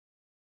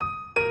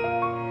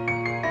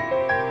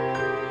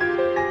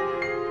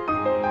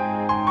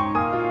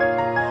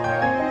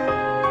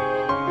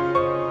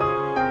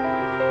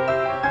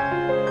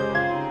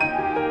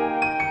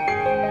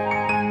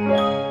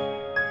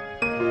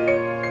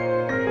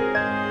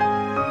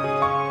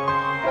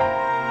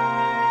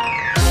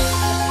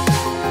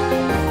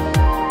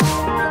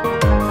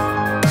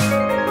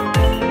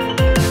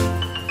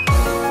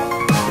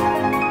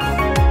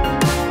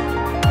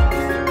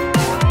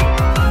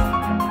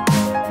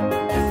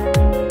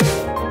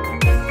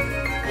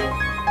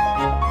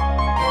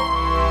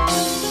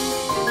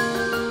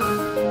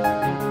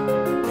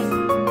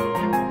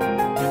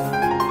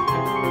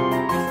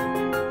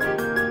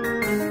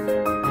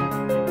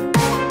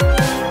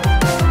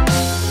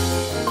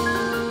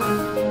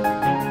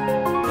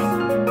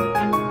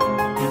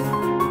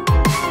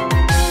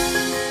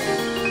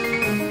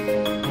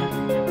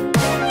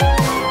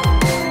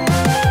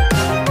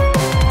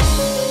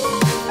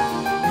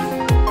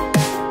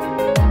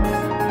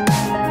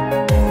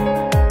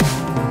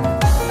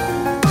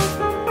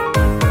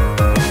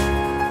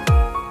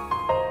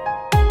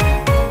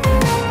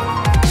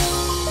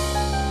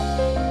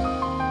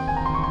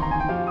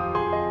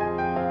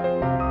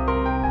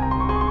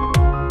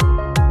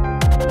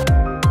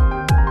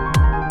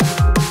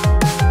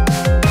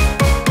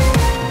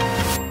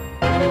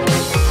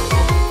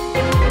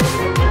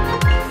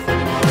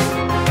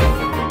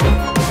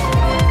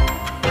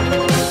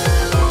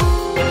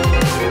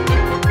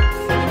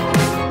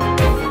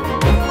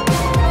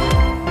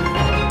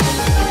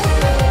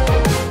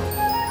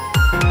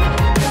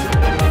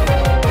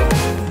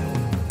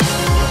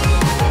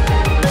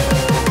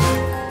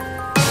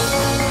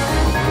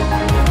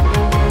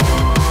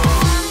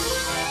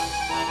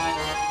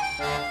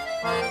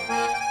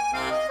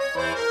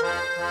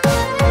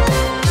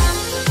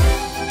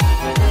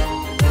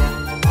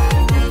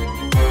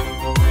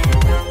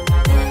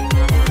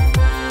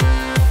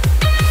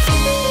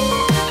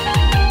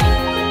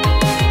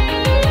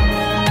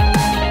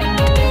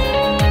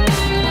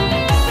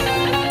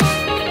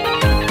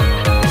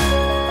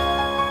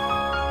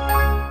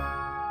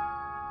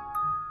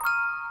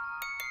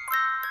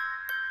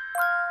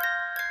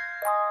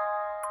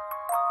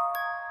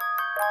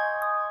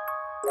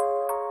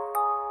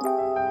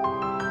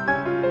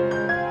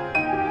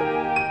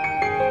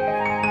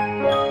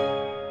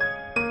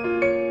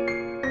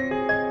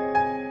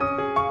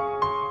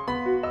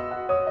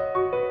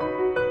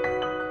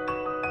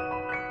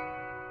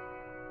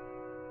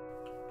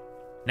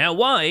Now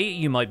why,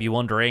 you might be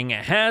wondering,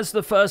 has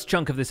the first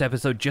chunk of this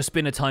episode just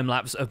been a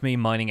time-lapse of me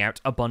mining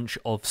out a bunch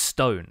of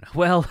stone?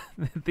 Well,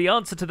 the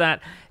answer to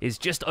that is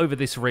just over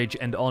this ridge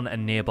and on a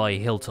nearby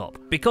hilltop.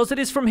 Because it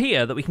is from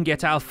here that we can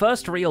get our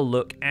first real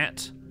look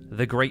at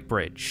the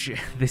Greatbridge.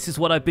 This is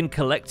what I've been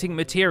collecting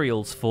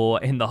materials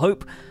for in the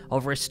hope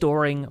of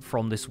restoring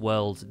from this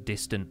world's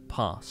distant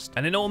past.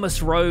 An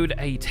enormous road,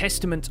 a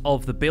testament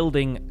of the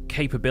building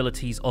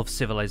capabilities of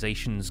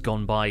civilizations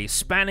gone by,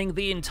 spanning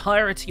the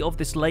entirety of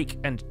this lake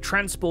and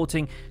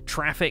transporting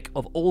traffic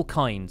of all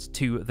kinds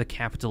to the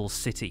capital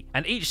city.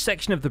 And each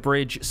section of the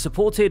bridge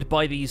supported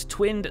by these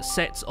twinned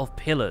sets of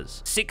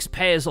pillars, 6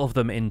 pairs of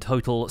them in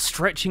total,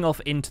 stretching off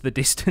into the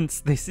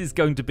distance. This is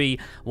going to be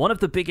one of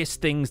the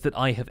biggest things that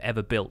I have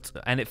ever built,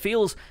 and it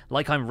feels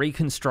like I'm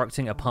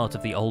reconstructing a part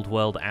of the old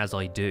world as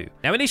I do.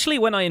 Now, initially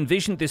when I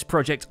envisioned this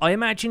project, I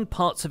imagined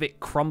parts of it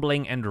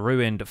crumbling and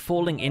ruined,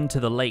 falling into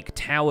the lake,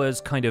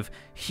 towers kind of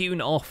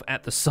hewn off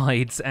at the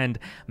sides, and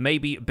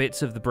maybe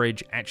bits of the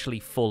bridge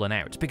actually fallen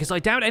out, because I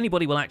doubt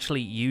anybody will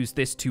actually use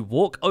this to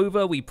walk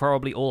over. We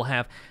probably all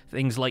have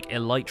things like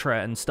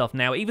elytra and stuff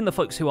now. Even the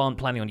folks who aren't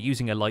planning on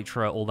using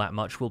elytra all that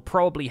much will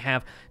probably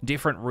have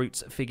different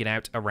routes figured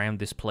out around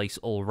this place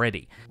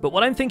already. But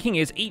what I'm thinking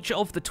is each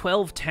of the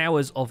 12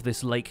 towers of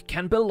this lake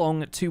can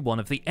belong to one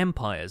of the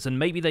empires, and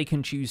maybe they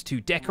can choose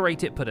to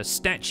decorate it, put a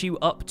statue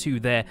up to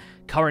their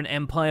current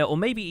empire, or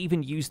maybe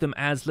even use them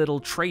as little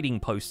trading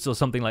posts or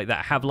something like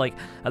that. Have like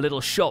a little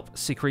shop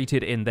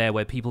secreted in there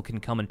where people can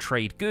come and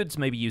trade goods,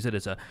 maybe use it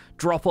as a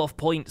drop-off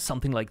point,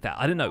 something like that.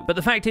 I don't know. But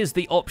the fact is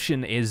the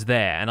option is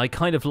there, and I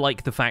kind of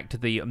like the fact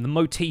that the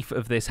motif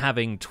of this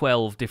having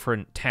 12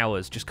 different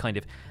towers just kind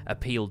of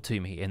appealed to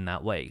me in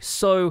that way.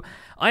 So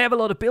I have a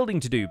lot of building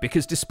to do,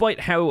 because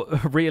despite how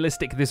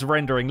realistic this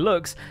rendering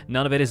looks,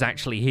 none of it is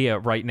actually here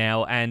right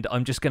now, and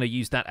I'm just going to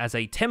use that as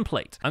a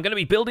template. I'm going to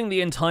be building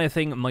the entire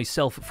thing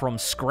myself from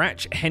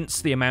scratch,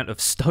 hence the amount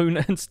of stone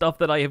and stuff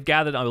that I have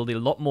gathered. I will need a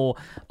lot more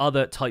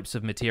other types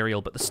of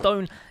material, but the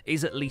stone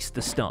is at least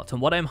the start.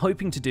 And what I'm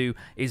hoping to do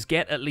is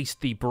get at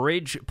least the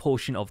bridge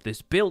portion of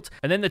this built,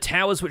 and then the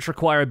towers, which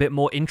require a bit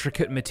more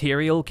intricate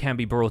material, can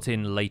be brought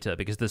in later,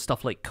 because there's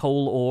stuff like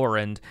coal ore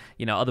and,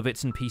 you know, other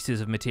bits and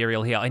pieces of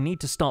material here. I need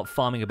to start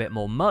farming a bit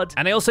more mud,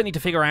 and I also need to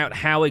figure out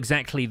how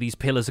exactly these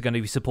pillars are going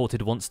to be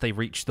supported once they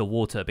reach the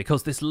water,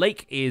 because this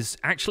lake is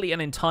actually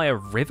an entire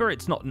river.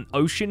 It's not an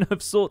ocean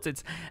of sorts,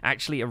 it's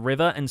actually a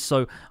river, and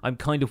so I'm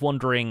kind of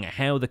wondering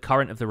how the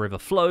current of the river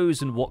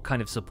flows and what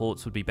kind of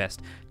supports would be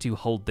best to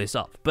hold this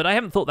up. But I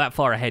haven't thought that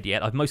far ahead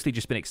yet. I've mostly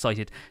just been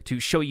excited to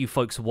show you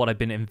folks what I've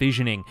been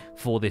envisioning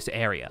for this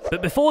area.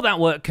 But before that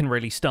work can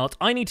really start,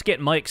 I need to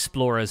get my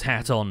explorer's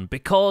hat on,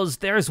 because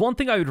there is one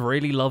thing I would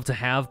really love to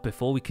have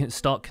before we can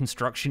start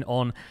construction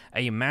on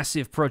a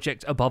massive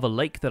project above a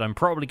lake that I'm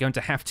probably going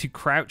to have to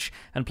crouch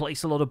and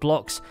place a lot of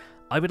blocks.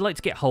 I would like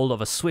to get hold of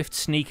a swift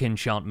sneak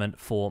enchantment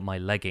for my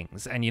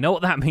leggings. And you know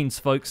what that means,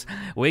 folks?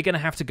 We're going to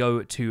have to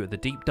go to the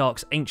Deep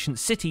Dark's ancient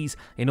cities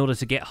in order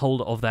to get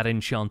hold of that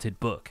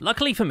enchanted book.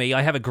 Luckily for me,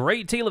 I have a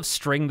great deal of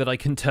string that I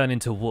can turn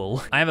into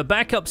wool. I have a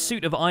backup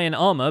suit of iron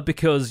armor,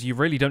 because you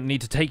really don't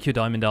need to take your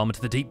diamond armor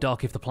to the Deep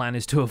Dark if the plan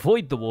is to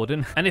avoid the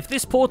Warden. And if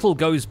this portal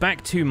goes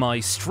back to my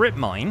strip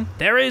mine,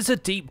 there is a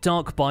Deep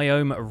Dark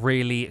biome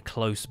really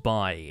close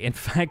by. In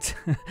fact,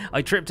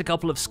 I tripped a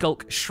couple of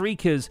skulk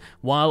shriekers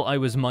while I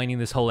was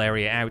mining this whole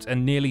area out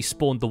and nearly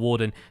spawned the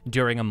Warden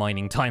during a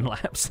mining time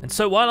lapse. And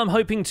so while I'm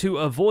hoping to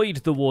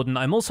avoid the Warden,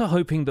 I'm also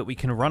hoping that we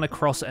can run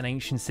across an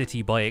ancient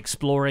city by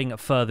exploring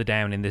further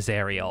down in this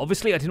area.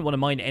 Obviously, I didn't want to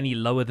mine any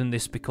lower than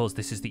this, because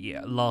this is the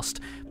last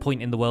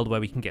point in the world where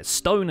we can get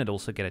stone and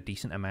also get a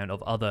decent amount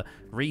of other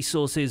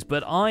resources.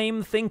 But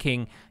I'm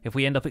thinking if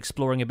we end up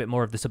exploring a bit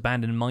more of this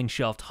abandoned mine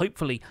shaft,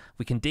 hopefully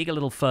we can dig a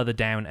little further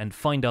down and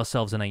find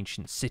ourselves an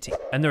ancient city.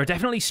 And there are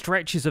definitely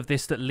stretches of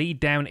this that lead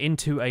down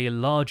into a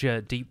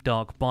larger Deep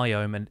Dark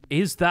biome, and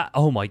is that...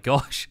 oh my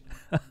gosh.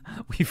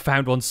 We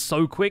found one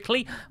so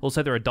quickly.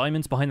 Also, there are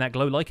diamonds behind that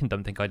glow lichen.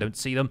 I don't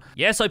see them.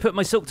 Yes, I put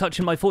my silk touch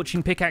and my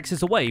fortune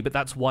pickaxes away, but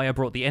that's why I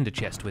brought the ender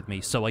chest with me,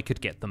 so I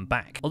could get them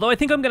back. Although I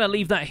think I'm going to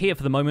leave that here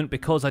for the moment,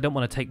 because I don't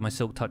want to take my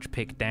silk touch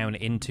pick down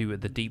into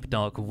the Deep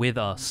Dark with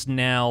us.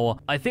 Now,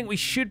 I think we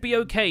should be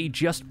okay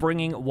just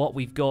bringing what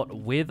we've got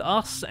with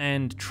us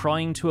and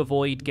trying to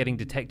avoid getting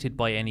detected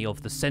by any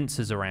of the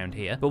sensors around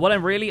here. But what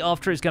I'm really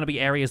after is going to be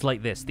areas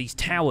like this, these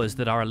towers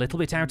that are a little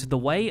bit out of the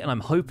way, and I'm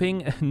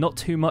hoping not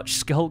too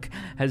much skulk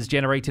has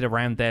generated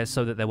around there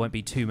so that there won't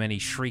be too many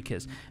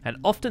shriekers. And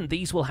often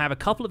these will have a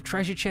couple of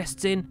treasure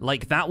chests in,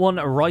 like that one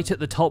right at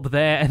the top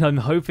there, and I'm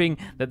hoping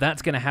that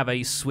that's going to have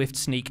a swift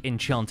sneak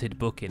enchanted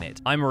book in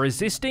it. I'm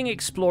resisting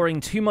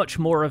exploring too much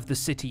more of the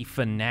city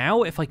for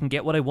now. If I can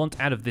get what I want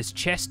out of this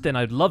chest, then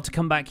I'd love to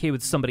come back here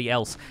with somebody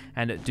else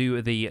and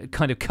do the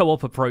kind of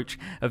co-op approach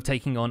of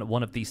taking on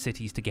one of these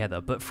cities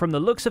together. But from the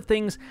looks of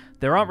things,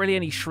 there aren't really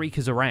any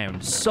shriekers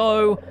around,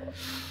 so...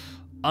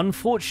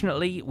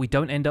 Unfortunately, we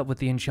don't end up with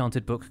the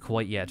enchanted book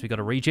quite yet. We got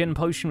a regen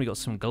potion, we got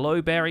some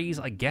glow berries.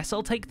 I guess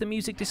I'll take the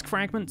music disc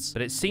fragments,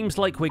 but it seems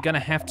like we're gonna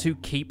have to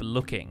keep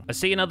looking. I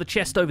see another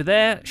chest over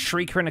there,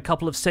 Shrieker and a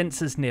couple of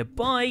sensors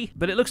nearby,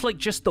 but it looks like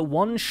just the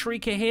one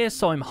Shrieker here,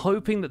 so I'm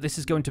hoping that this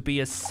is going to be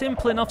a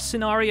simple enough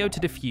scenario to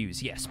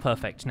defuse. Yes,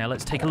 perfect. Now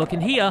let's take a look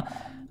in here.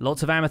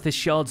 Lots of amethyst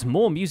shards,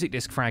 more music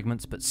disc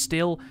fragments, but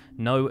still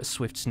no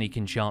swift sneak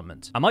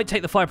enchantment. I might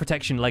take the fire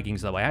protection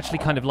leggings though. I actually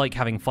kind of like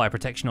having fire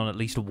protection on at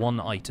least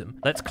one item.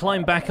 Let's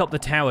climb back up the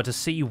tower to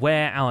see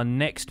where our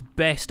next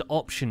best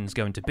option is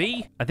going to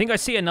be. I think I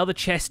see another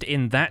chest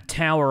in that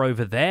tower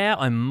over there.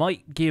 I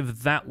might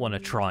give that one a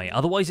try.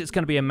 Otherwise, it's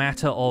going to be a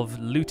matter of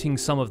looting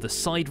some of the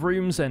side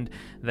rooms, and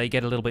they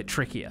get a little bit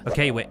trickier.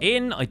 Okay, we're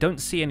in. I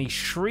don't see any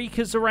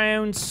shriekers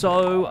around,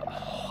 so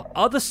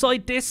other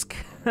side disc.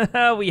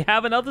 We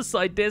have another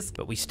side disc,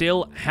 but we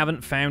still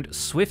haven't found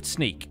Swift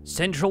Sneak.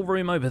 Central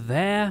room over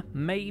there,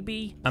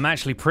 maybe? I'm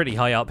actually pretty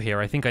high up here.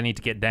 I think I need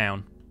to get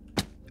down.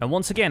 And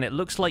once again, it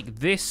looks like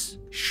this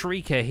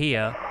Shrieker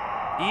here,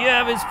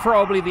 yeah, is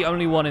probably the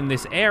only one in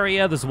this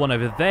area. There's one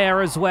over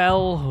there as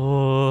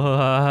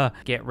well.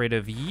 Get rid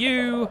of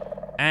you.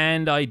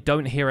 And I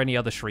don't hear any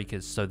other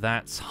Shriekers, so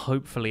that's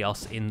hopefully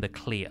us in the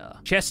clear.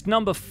 Chest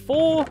number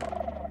 4.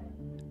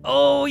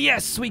 Oh,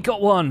 yes, we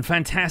got one.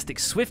 Fantastic.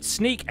 Swift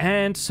Sneak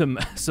and some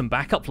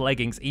backup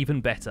leggings,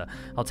 even better.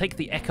 I'll take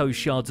the Echo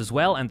Shards as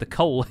well, and the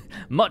coal,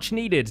 much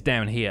needed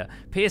down here.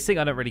 Piercing,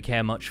 I don't really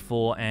care much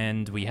for,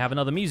 and we have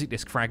another music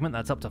disc fragment.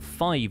 That's up to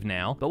 5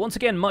 now. But once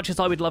again, much as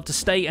I would love to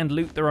stay and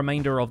loot the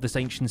remainder of this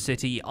ancient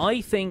city,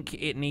 I think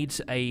it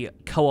needs a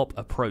co-op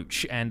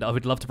approach, and I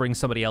would love to bring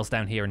somebody else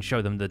down here and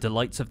show them the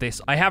delights of this.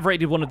 I have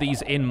rated one of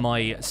these in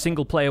my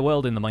single-player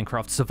world in the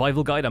Minecraft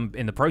Survival Guide. I'm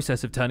in the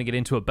process of turning it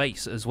into a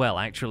base as well,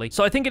 actually.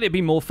 So I think it'd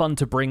be more fun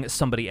to bring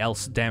somebody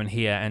else down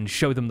here and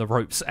show them the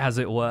ropes, as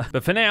it were.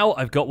 But for now,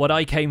 I've got what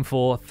I came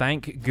for,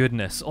 thank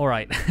goodness. All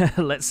right,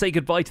 let's say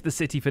goodbye to the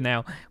city for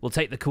now. We'll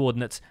take the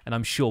coordinates, and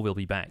I'm sure we'll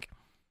be back.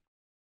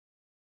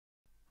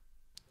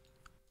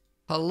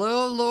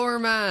 Hello, lore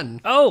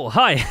man. Oh,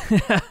 hi.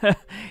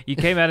 You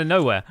came out of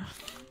nowhere.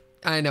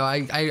 I know,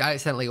 I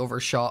accidentally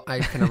overshot. I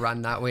kind of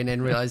ran that way and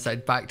then realized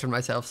I'd backed on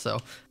myself, so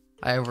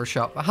I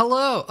overshot.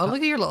 Hello! Oh,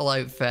 look at your little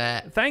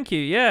outfit. Thank you.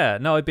 Yeah.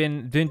 No, I've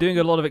been doing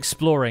a lot of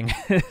exploring.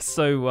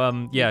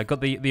 So, yeah,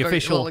 got the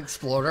official little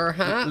explorer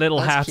hat. Little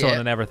That's hat cute. on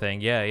and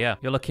everything. Yeah, yeah.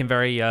 You're looking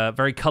very,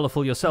 very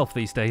colourful yourself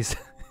these days.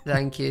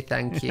 Thank you,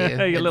 thank you.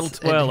 Your little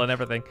twirl and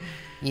everything.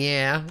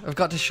 Yeah, I've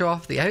got to show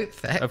off the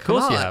outfit. Of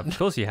course you have. Of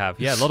course you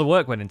have. Yeah, a lot of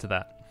work went into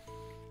that.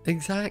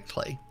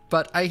 Exactly.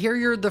 But I hear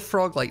you're the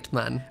Froglight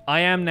man. I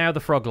am now the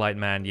Froglight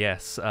man,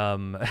 yes.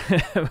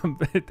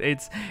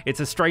 It's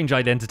a strange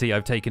identity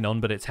I've taken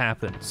on, but it's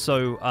happened.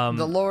 So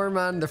the lore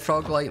man, the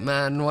Froglight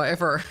man,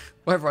 whatever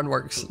one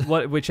works.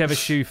 Whichever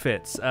shoe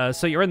fits.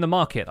 So you're in the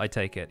market, I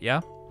take it,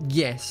 yeah?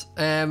 Yes.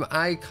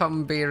 I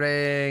come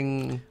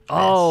bearing this.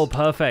 Oh,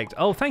 perfect.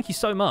 Oh, thank you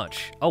so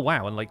much. Oh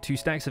wow, and like 2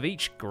 stacks of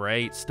each.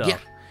 Great stuff. Yeah.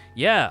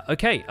 Yeah,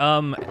 okay.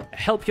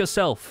 Help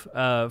yourself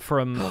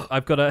from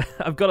I've got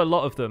a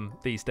lot of them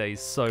these days,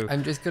 so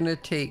I'm just gonna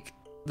take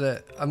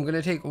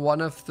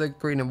one of the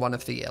green and one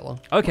of the yellow.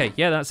 Okay,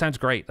 yeah, that sounds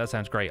great. That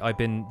sounds great. I've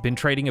been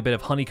trading a bit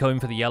of honeycomb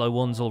for the yellow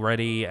ones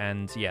already,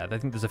 and yeah, I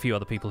think there's a few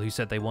other people who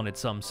said they wanted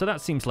some, so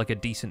that seems like a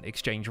decent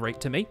exchange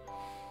rate to me.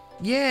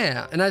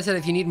 Yeah, and I said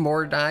if you need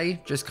more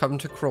dye, just come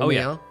to Chromia. Oh,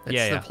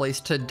 yeah. It's the place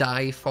to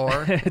dye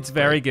for. It's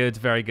very good,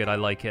 very good. I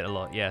like it a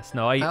lot. Yes.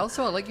 No, I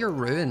like your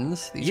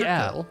ruins. These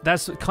are cool.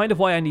 That's kind of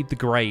why I need the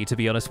grey, to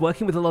be honest.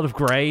 Working with a lot of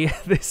grey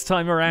this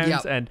time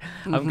around, and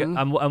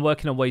I'm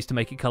working on ways to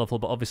make it colourful,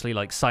 but obviously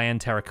like cyan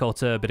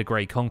terracotta, a bit of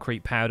grey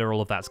concrete powder,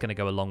 all of that's going to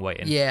go a long way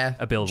in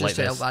a build like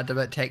this. Just to add a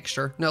bit of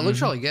texture. No, it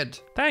looks really good.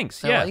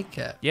 Thanks. Yeah. I like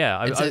it.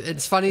 Yeah.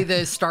 It's funny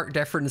the stark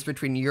difference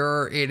between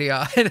your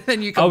area and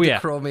then you come to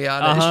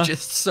Chromia and it's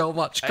just so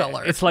much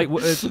color. It's like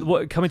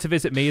coming to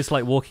visit me is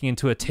like walking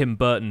into a Tim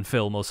Burton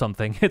film or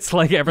something. It's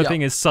like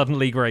everything is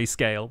suddenly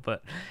grayscale,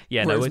 but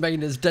yeah, whereas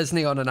mine is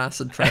Disney on an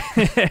acid trip.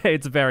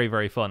 It's very,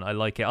 very fun. I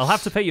like it. I'll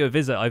have to pay you a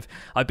visit.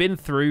 I've been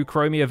through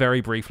Chromia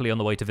very briefly on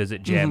the way to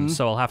visit Jem,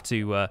 so I'll have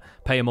to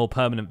pay a more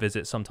permanent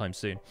visit sometime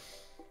soon.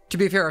 To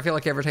be fair, I feel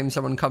like every time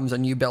someone comes, a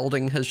new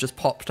building has just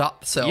popped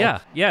up. So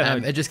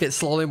it just gets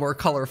slowly more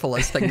colorful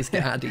as things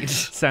get added.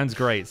 Sounds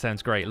great.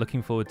 Sounds great.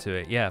 Looking forward to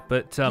it. Yeah,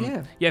 but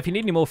if you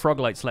need any more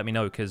Froglights, let me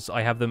know because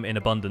I have them in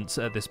abundance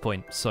at this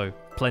point. So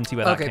plenty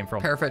where that came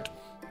from. Perfect.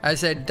 I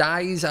said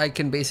dyes I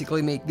can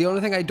basically make. The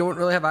only thing I don't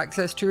really have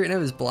access to right now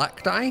is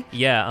black dye.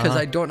 Yeah. Because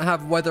I don't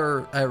have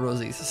weather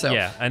rosies. So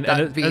yeah, and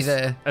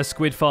a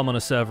squid farm on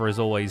a server is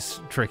always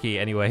tricky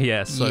anyway.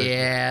 Yeah.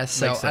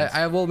 So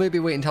I will maybe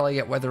wait until I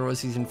get weather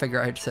rosies and figure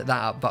out how to set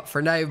that up. But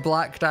for now,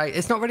 black dye.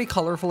 It's not very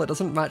colorful. It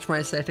doesn't match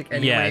my aesthetic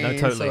anyway. Yeah. No.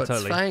 Totally. So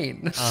it's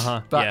fine.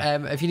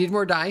 But if you need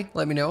more dye,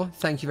 let me know.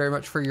 Thank you very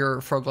much for your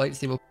Froglights.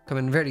 They will come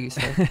in very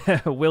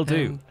useful. Will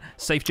do.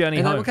 Safe journey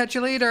and home. I will catch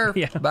you later.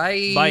 Yeah.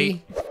 Bye.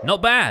 Bye.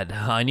 Not bad. bad.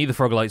 I knew the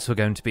Froglights were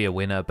going to be a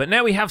winner, but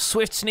now we have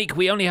Swift Sneak.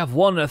 We only have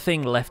one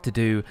thing left to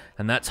do,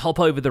 and that's hop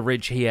over the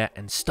ridge here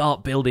and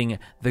start building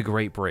the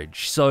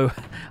Greatbridge. So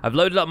I've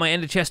loaded up my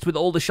ender chest with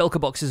all the shulker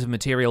boxes of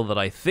material that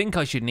I think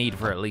I should need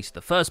for at least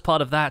the first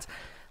part of that.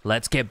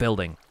 Let's get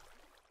building.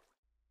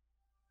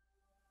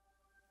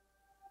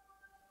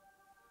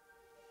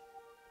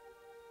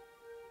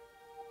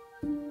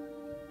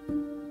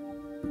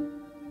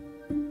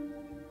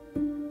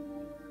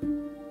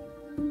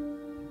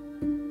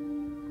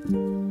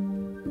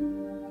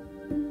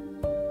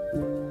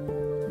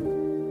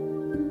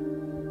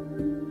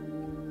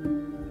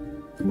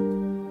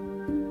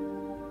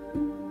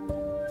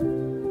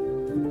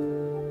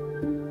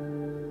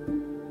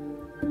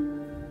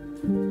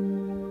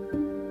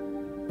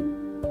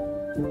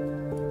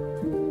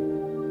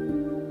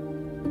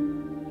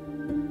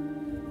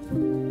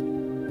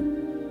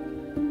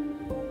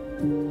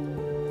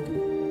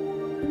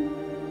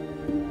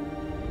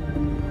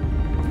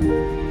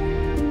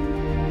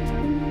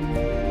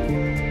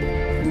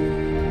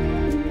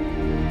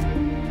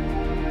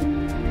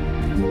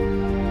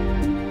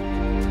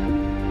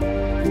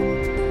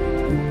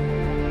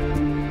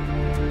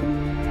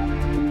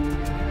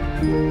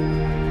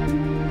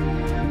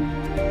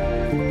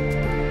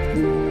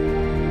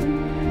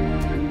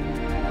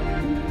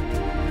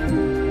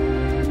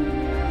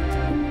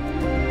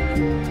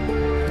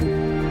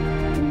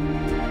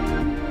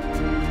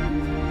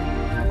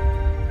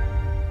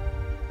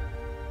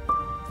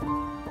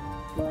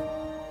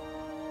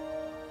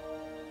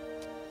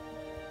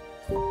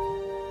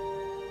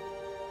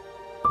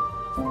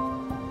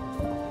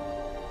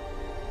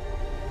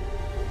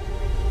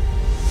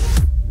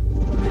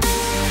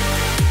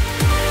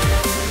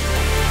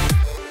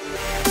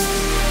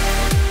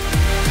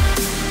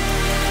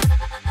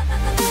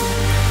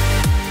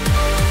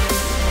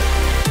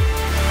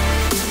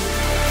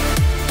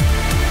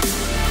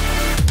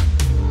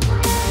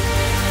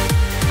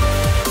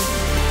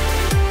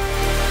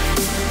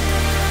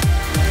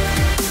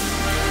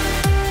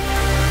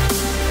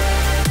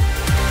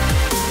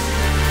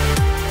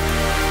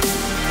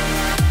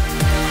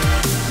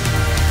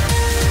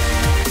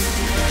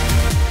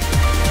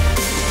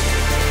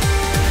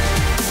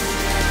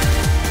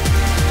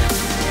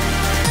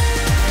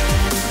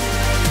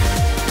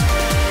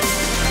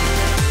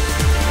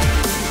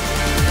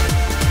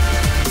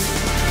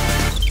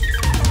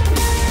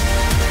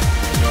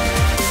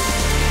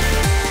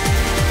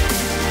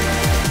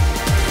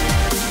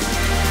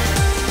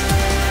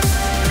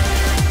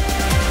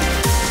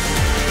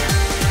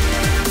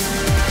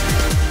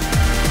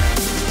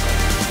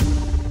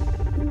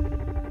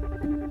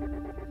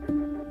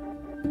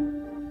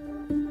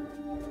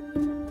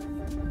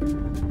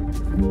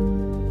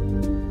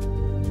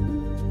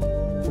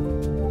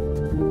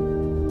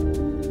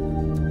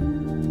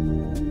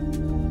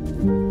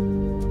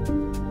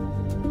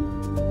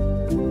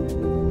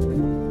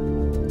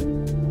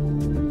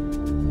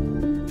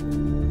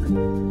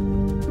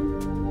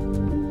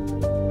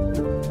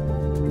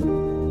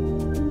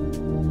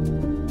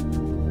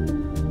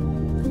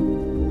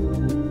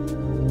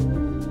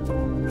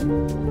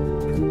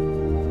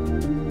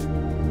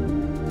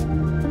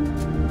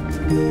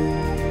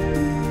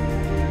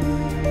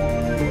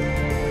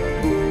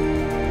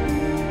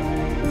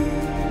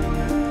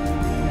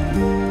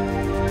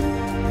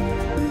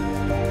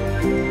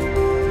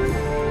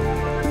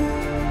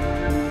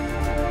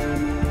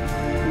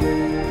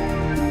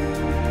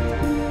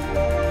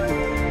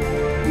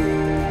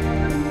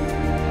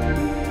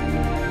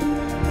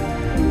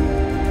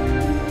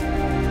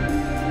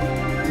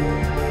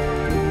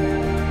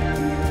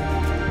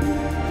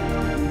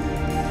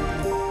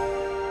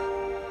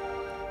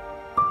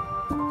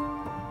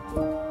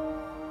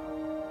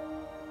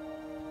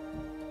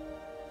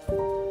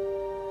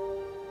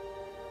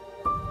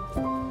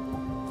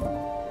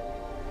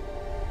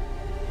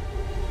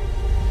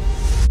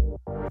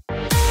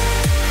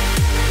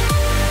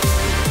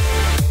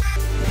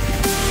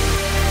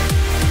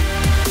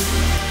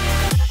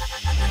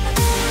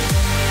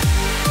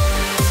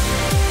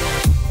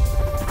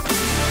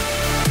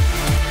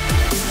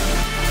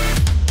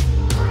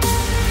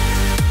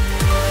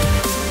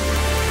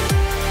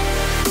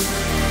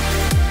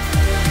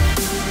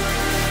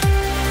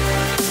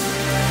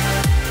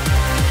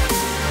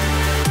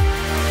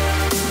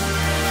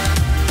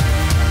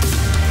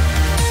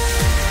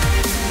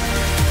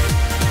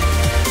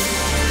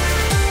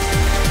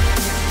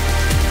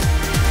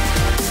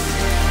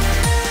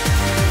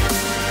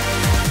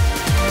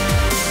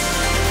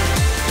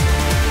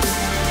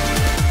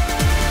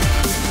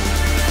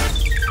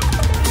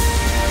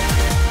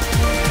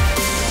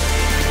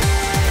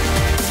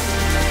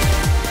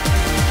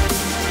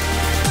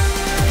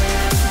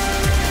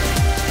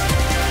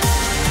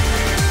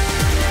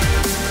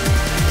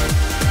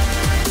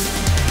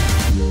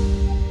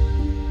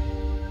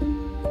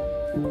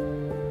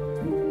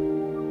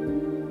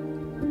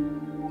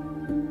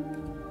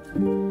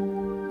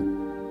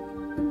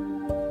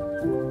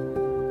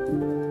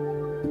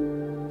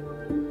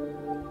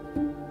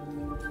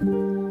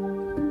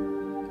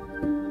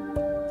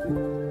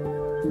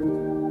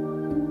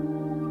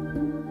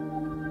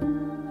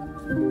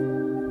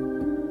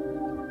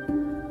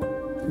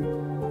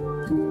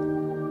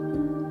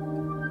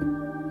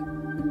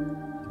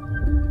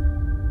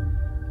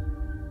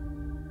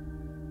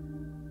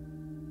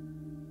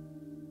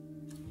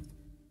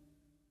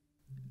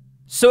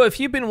 So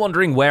if you've been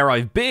wondering where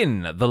I've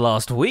been the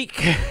last week,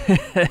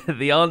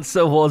 the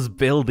answer was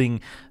building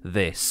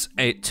this.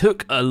 It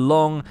took a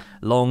long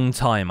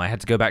time. I had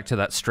to go back to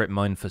that strip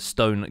mine for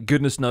stone.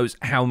 Goodness knows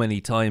how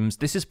many times.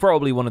 This is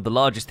probably one of the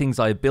largest things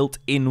I built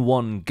in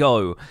one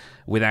go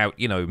without,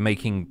 you know,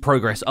 making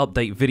progress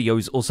update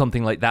videos or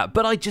something like that,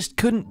 but I just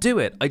couldn't do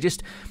it.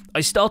 I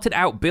started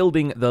out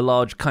building the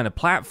large kind of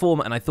platform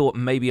and I thought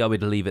maybe I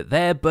would leave it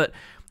there, but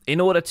in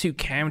order to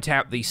count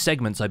out these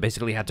segments, I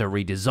basically had to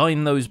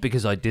redesign those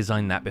because I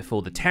designed that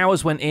before the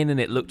towers went in and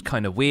it looked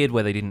kind of weird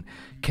where they didn't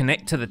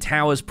connect to the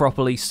towers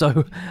properly.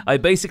 So I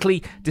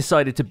basically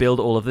decided to build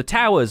all of the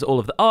towers, all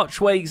of the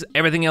archways.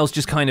 Everything else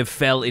just kind of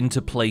fell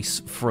into place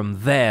from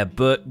there.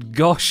 But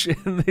gosh,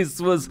 this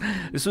was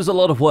a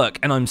lot of work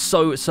and I'm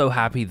so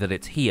happy that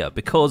it's here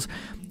because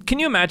can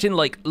you imagine,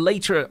 like,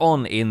 later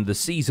on in the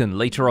season,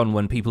 later on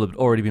when people have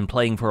already been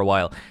playing for a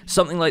while,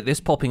 something like this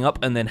popping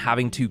up and then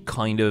having to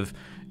kind of,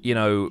 you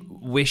know,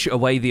 wish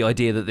away the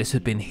idea that this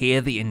had been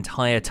here the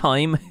entire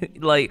time?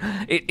 Like,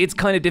 it's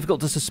kind of difficult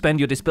to suspend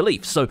your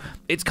disbelief, so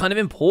it's kind of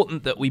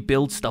important that we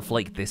build stuff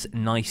like this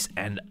nice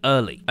and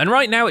early. And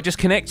right now it just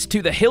connects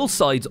to the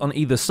hillsides on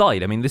either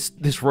side. I mean,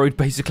 this road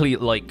basically,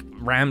 like,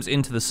 rams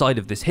into the side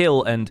of this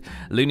hill, and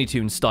Looney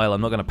Tunes style,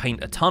 I'm not going to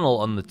paint a tunnel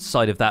on the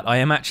side of that. I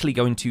am actually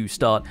going to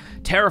start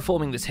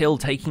terraforming this hill,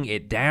 taking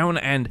it down,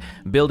 and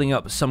building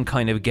up some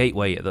kind of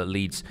gateway that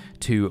leads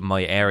to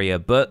my area.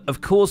 But,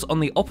 of course, on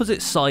the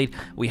opposite side,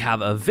 we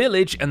have a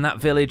village, and that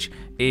village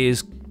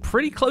is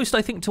pretty close,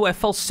 I think, to where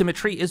False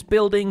Symmetry is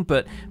building,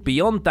 but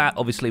beyond that,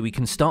 obviously, we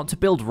can start to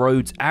build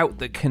roads out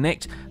that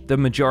connect the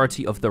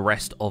majority of the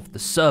rest of the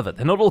server.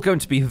 They're not all going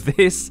to be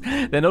this,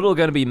 they're not all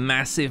going to be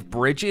massive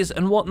bridges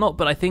and whatnot,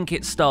 but I think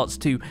it starts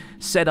to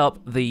set up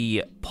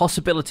the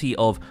possibility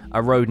of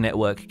a road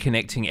network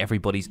connecting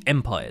everybody's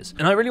empires.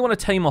 And I really want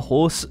to tame a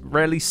horse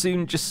really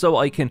soon, just so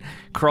I can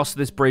cross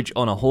this bridge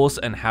on a horse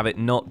and have it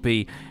not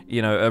be,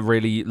 you know, a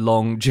really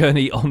long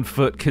journey on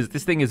foot, because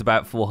this thing is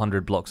about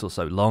 400 blocks or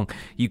so long.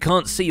 You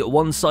can't see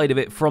one side of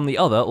it from the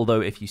other,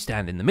 although if you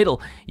stand in the middle,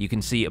 you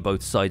can see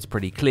both sides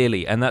pretty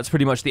clearly, and that's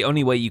pretty much the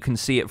only way you can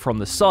see it from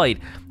the side,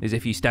 is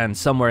if you stand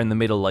somewhere in the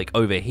middle, like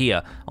over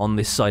here on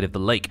this side of the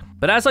lake.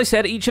 But as I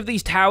said, each of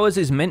these towers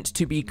is meant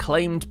to be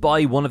claimed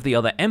by one of the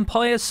other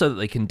empires so that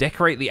they can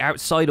decorate the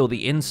outside or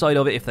the inside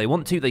of it if they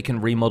want to. They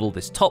can remodel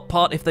this top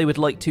part if they would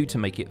like to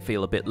make it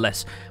feel a bit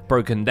less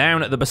broken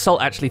down. The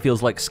basalt actually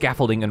feels like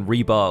scaffolding and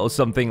rebar or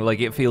something. Like,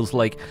 it feels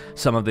like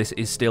some of this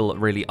is still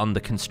really under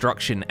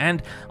construction,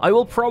 and I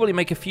will probably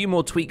make a few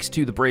more tweaks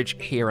to the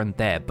bridge here and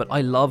there, but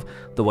I love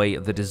the way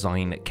the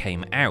design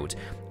came out.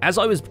 As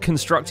I was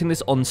constructing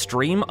this on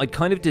stream, I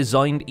kind of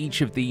designed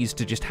each of these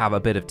to just have a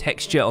bit of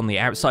texture on the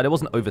outside. I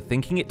wasn't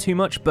overthinking it too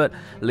much, but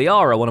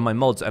Liara, one of my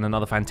mods and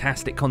another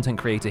fantastic content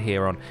creator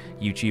here on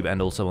YouTube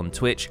and also on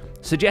Twitch,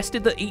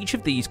 suggested that each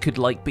of these could,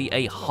 like, be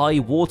a high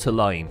water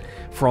line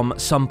from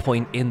some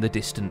point in the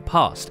distant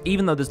past.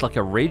 Even though there's like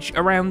a ridge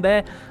around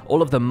there,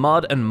 all of the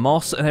mud and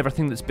moss and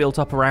everything that's built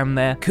up around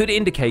there could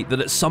indicate that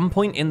at some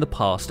point in the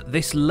past,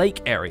 this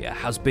lake area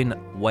has been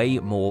way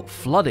more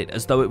flooded,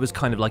 as though it was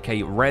kind of like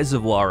a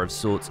reservoir of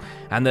sorts,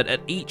 and that at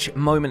each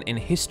moment in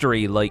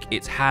history, like,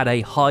 it's had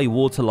a high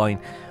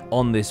waterline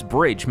on this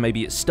bridge.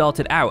 Maybe it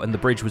started out and the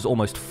bridge was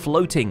almost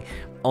floating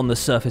on the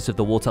surface of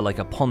the water like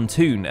a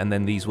pontoon, and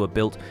then these were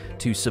built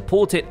to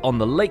support it on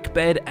the lake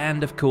bed,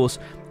 and of course,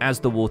 as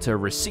the water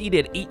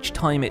receded, each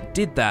time it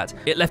did that,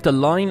 it left a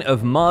line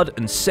of mud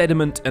and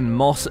sediment and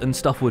moss and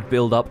stuff would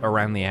build up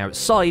around the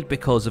outside,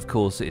 because of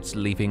course it's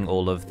leaving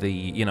all of the,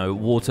 you know,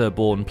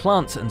 waterborne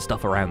plants and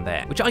stuff around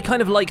there. Which I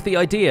kind of like the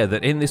idea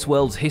that in this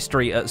world's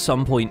history at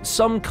some point,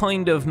 some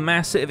kind of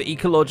massive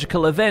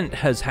ecological event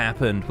has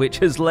happened, which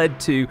has led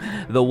to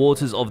the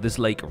waters of this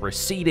lake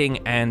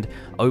receding, and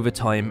over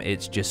time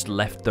it's just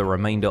left the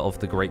remainder of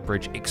the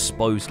Greatbridge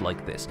exposed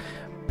like this.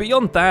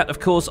 Beyond that, of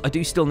course, I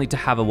do still need to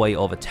have a way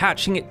of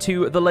attaching it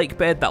to the lake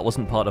bed. That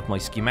wasn't part of my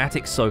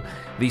schematics, so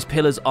these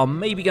pillars are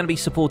maybe going to be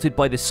supported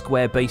by this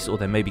square base, or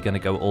they're maybe going to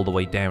go all the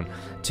way down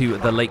to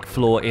the lake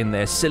floor in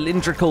their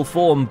cylindrical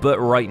form, but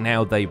right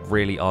now they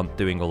really aren't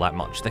doing all that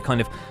much. They're kind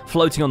of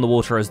floating on the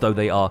water as though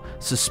they are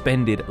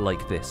suspended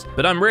like this.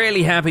 But I'm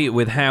really happy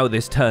with how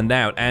this turned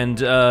out, and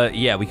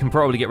yeah, we can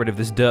probably get rid of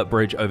this dirt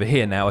bridge over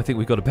here now. I think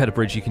we've got a better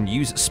bridge you can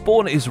use.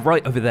 Spawn is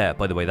right over there,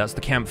 by the way. That's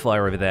the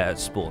campfire over there at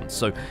spawn.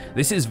 So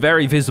this is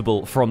very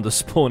visible from the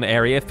spawn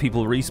area. If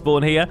people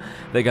respawn here,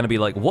 they're going to be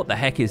like, what the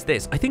heck is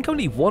this? I think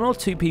only 1 or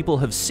 2 people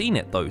have seen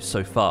it though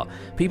so far.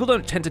 People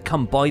don't tend to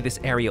come by this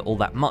area all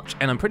that much,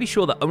 and I'm pretty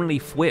sure that only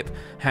Fwip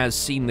has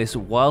seen this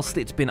whilst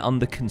it's been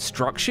under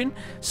construction,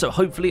 so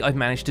hopefully I've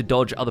managed to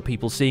dodge other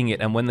people seeing it,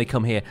 and when they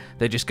come here,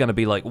 they're just going to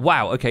be like,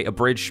 wow, okay, a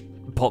bridge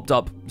popped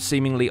up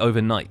seemingly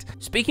overnight.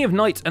 Speaking of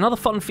night, another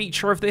fun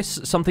feature of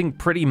this, something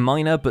pretty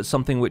minor, but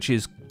something which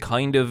is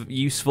kind of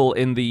useful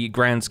in the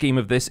grand scheme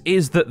of this,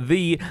 is that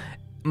the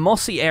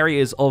mossy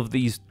areas of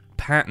these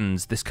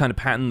patterns, this kind of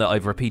pattern that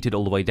I've repeated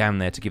all the way down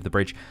there to give the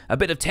bridge a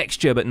bit of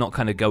texture but not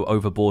kind of go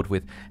overboard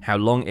with how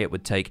long it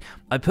would take.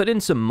 I put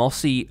in some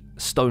mossy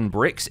stone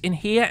bricks in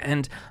here,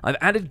 and I've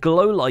added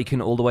glow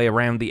lichen all the way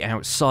around the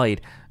outside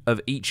of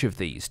each of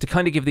these to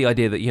kind of give the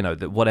idea that, you know,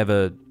 that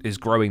whatever is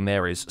growing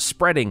there is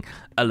spreading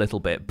a little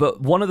bit. But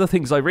one of the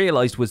things I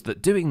realized was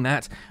that doing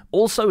that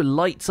also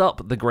lights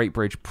up the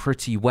Greatbridge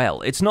pretty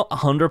well. It's not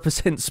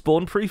 100%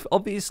 spawn proof,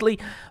 obviously,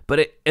 but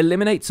it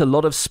eliminates a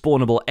lot of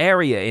spawnable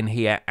area in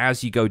here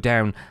as you go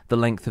down the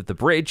length of the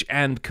bridge,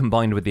 and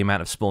combined with the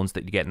amount of spawns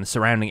that you get in the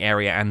surrounding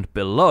area and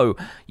below,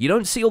 you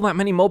don't see all that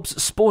many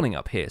mobs spawning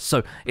up here.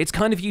 So it's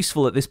kind of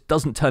useful that this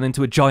doesn't turn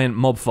into a giant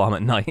mob farm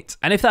at night.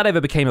 And if that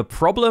ever became a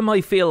problem, I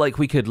feel like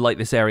we could light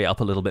this area up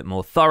a little bit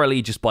more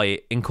thoroughly just by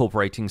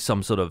incorporating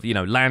some sort of, you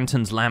know,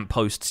 lanterns,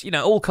 lampposts, you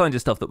know, all kinds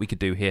of stuff that we could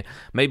do here.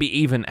 Maybe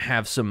even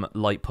have some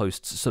light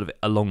posts sort of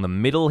along the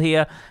middle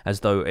here, as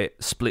though it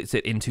splits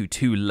it into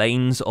 2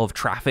 lanes of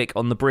traffic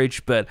on the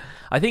bridge. But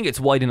I think it's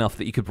wide enough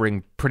that you could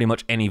bring pretty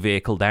much any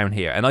vehicle down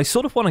here. And I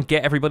sort of want to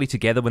get everybody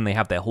together when they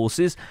have their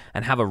horses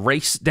and have a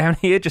race down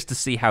here just to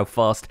see how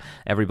fast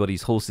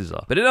everybody's horses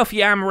are. But enough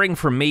yammering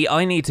from me.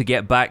 I need to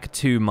get back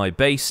to my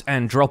base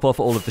and drop off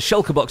all of the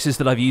shulker boxes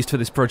that I've used for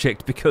this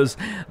project, because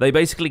they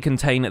basically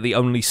contain the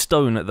only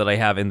stone that I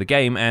have in the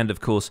game. And of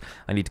course,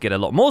 I need to get a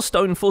lot more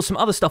stone for some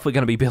other stuff we're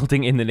going to be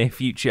building in the near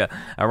future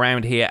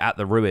around here at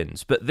the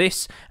ruins. But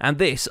this and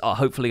this are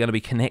hopefully going to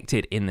be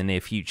connected in the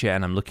near future,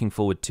 and I'm looking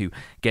forward to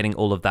getting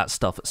all of that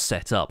stuff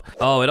set up.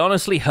 Oh, it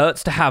honestly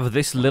hurts to have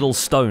this little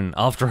stone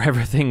after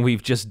everything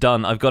we've just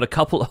done. I've got a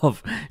couple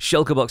of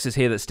shulker boxes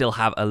here that still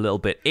have a little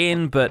bit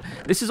in, but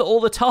this is all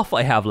the tuff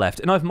I have left,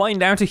 and I've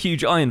mined out a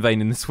huge iron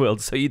vein in this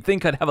world, so you'd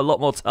think I'd have a lot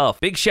more tuff.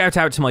 Big shout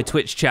out to my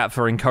Twitch chat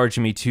for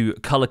encouraging me to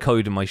color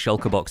code my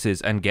shulker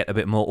boxes and get a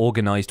bit more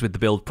organized with the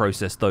build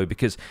process, though,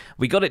 because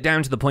we got it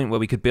down to the point where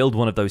we could build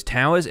one of those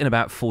towers in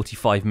about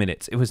 45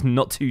 minutes. It was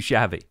not too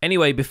shabby.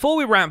 Anyway, before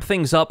we wrap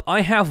things up,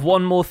 I have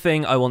one more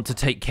thing I want to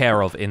take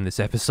care of in this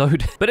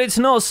episode, but it's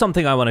not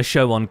something I want to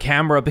show on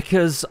camera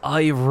because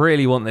I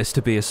really want this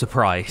to be a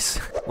surprise.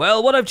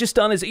 Well, what I've just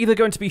done is either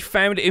going to be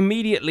found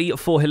immediately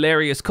for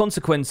hilarious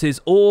consequences,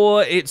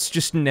 or it's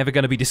just never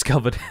going to be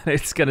discovered.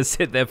 It's going to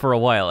sit there for a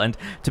while, and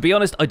to be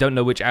honest, I don't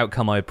know which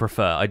outcome I'd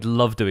prefer. I'd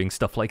love doing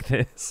stuff like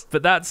this.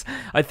 But that's,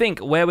 I think,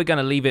 where we're going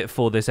to leave it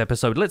for this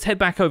episode. Let's head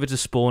back over to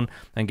spawn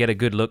and get a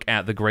good look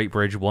at the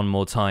Greatbridge one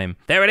more time.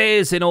 There it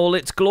is in all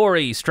its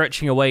glory,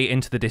 stretching away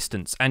into the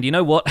distance. And you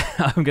know what?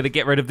 I'm going to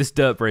get rid of this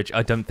dirt bridge.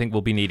 I don't think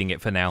we'll be needing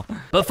it for now.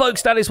 But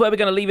folks, that is where we're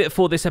going to leave it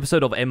for this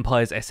episode of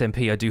Empire's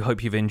SMP. I do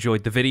hope you've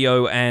enjoyed the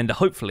video, and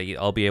hopefully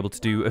I'll be able to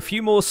do a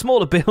few more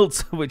smaller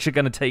builds, which are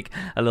going to take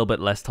a little bit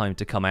less time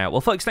to come out.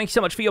 Well, folks, thank you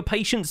so much for your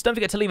patience. Don't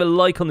forget to leave a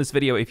like on this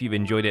video if you've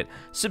enjoyed it.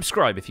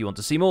 Subscribe if you want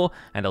to see more,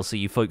 and I'll see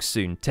you folks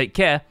soon. Take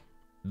care.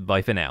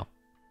 Bye for now.